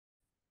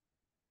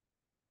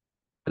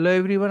Hello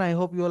everyone, I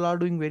hope you all are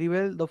doing very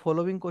well. The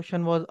following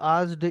question was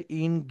asked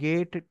in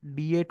GATE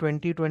DA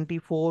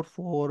 2024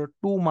 for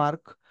 2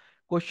 mark.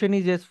 Question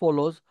is as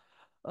follows.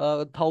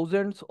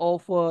 Thousands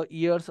of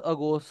years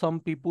ago, some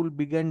people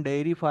began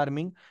dairy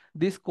farming.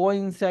 This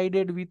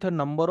coincided with a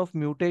number of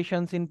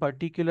mutations in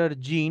particular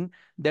gene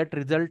that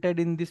resulted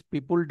in these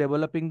people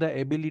developing the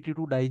ability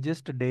to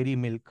digest dairy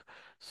milk.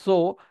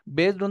 So,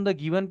 based on the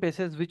given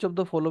passage, which of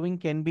the following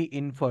can be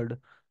inferred?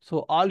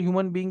 So, all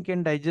human being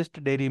can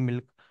digest dairy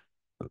milk.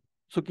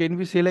 So can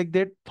we say like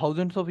that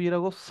thousands of years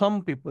ago,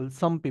 some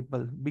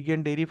people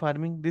began dairy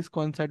farming. This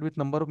coincide with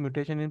number of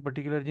mutation in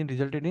particular gene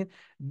resulted in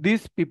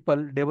these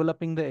people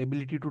developing the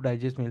ability to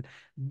digest milk.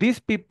 These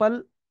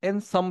people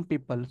and some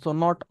people, so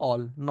not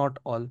all, not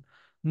all.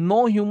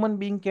 No human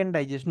being can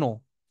digest.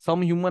 No,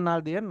 some human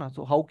are there, na.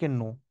 So how can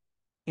no?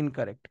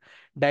 Incorrect.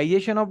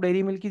 Digestion of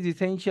dairy milk is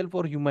essential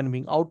for human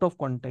being. Out of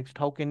context,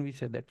 how can we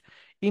say that?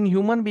 In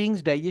human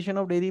beings, digestion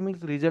of dairy milk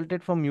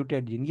resulted from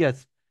mutated gene.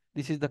 Yes,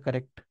 this is the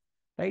correct.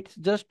 Right?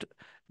 Just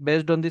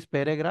based on this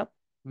paragraph,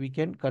 we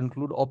can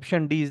conclude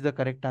option D is the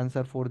correct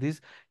answer for this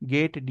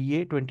GATE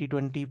DA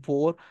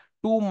 2024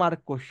 2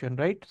 mark question.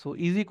 Right? So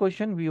easy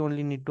question. We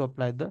only need to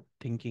apply the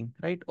thinking.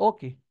 Right?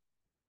 Okay.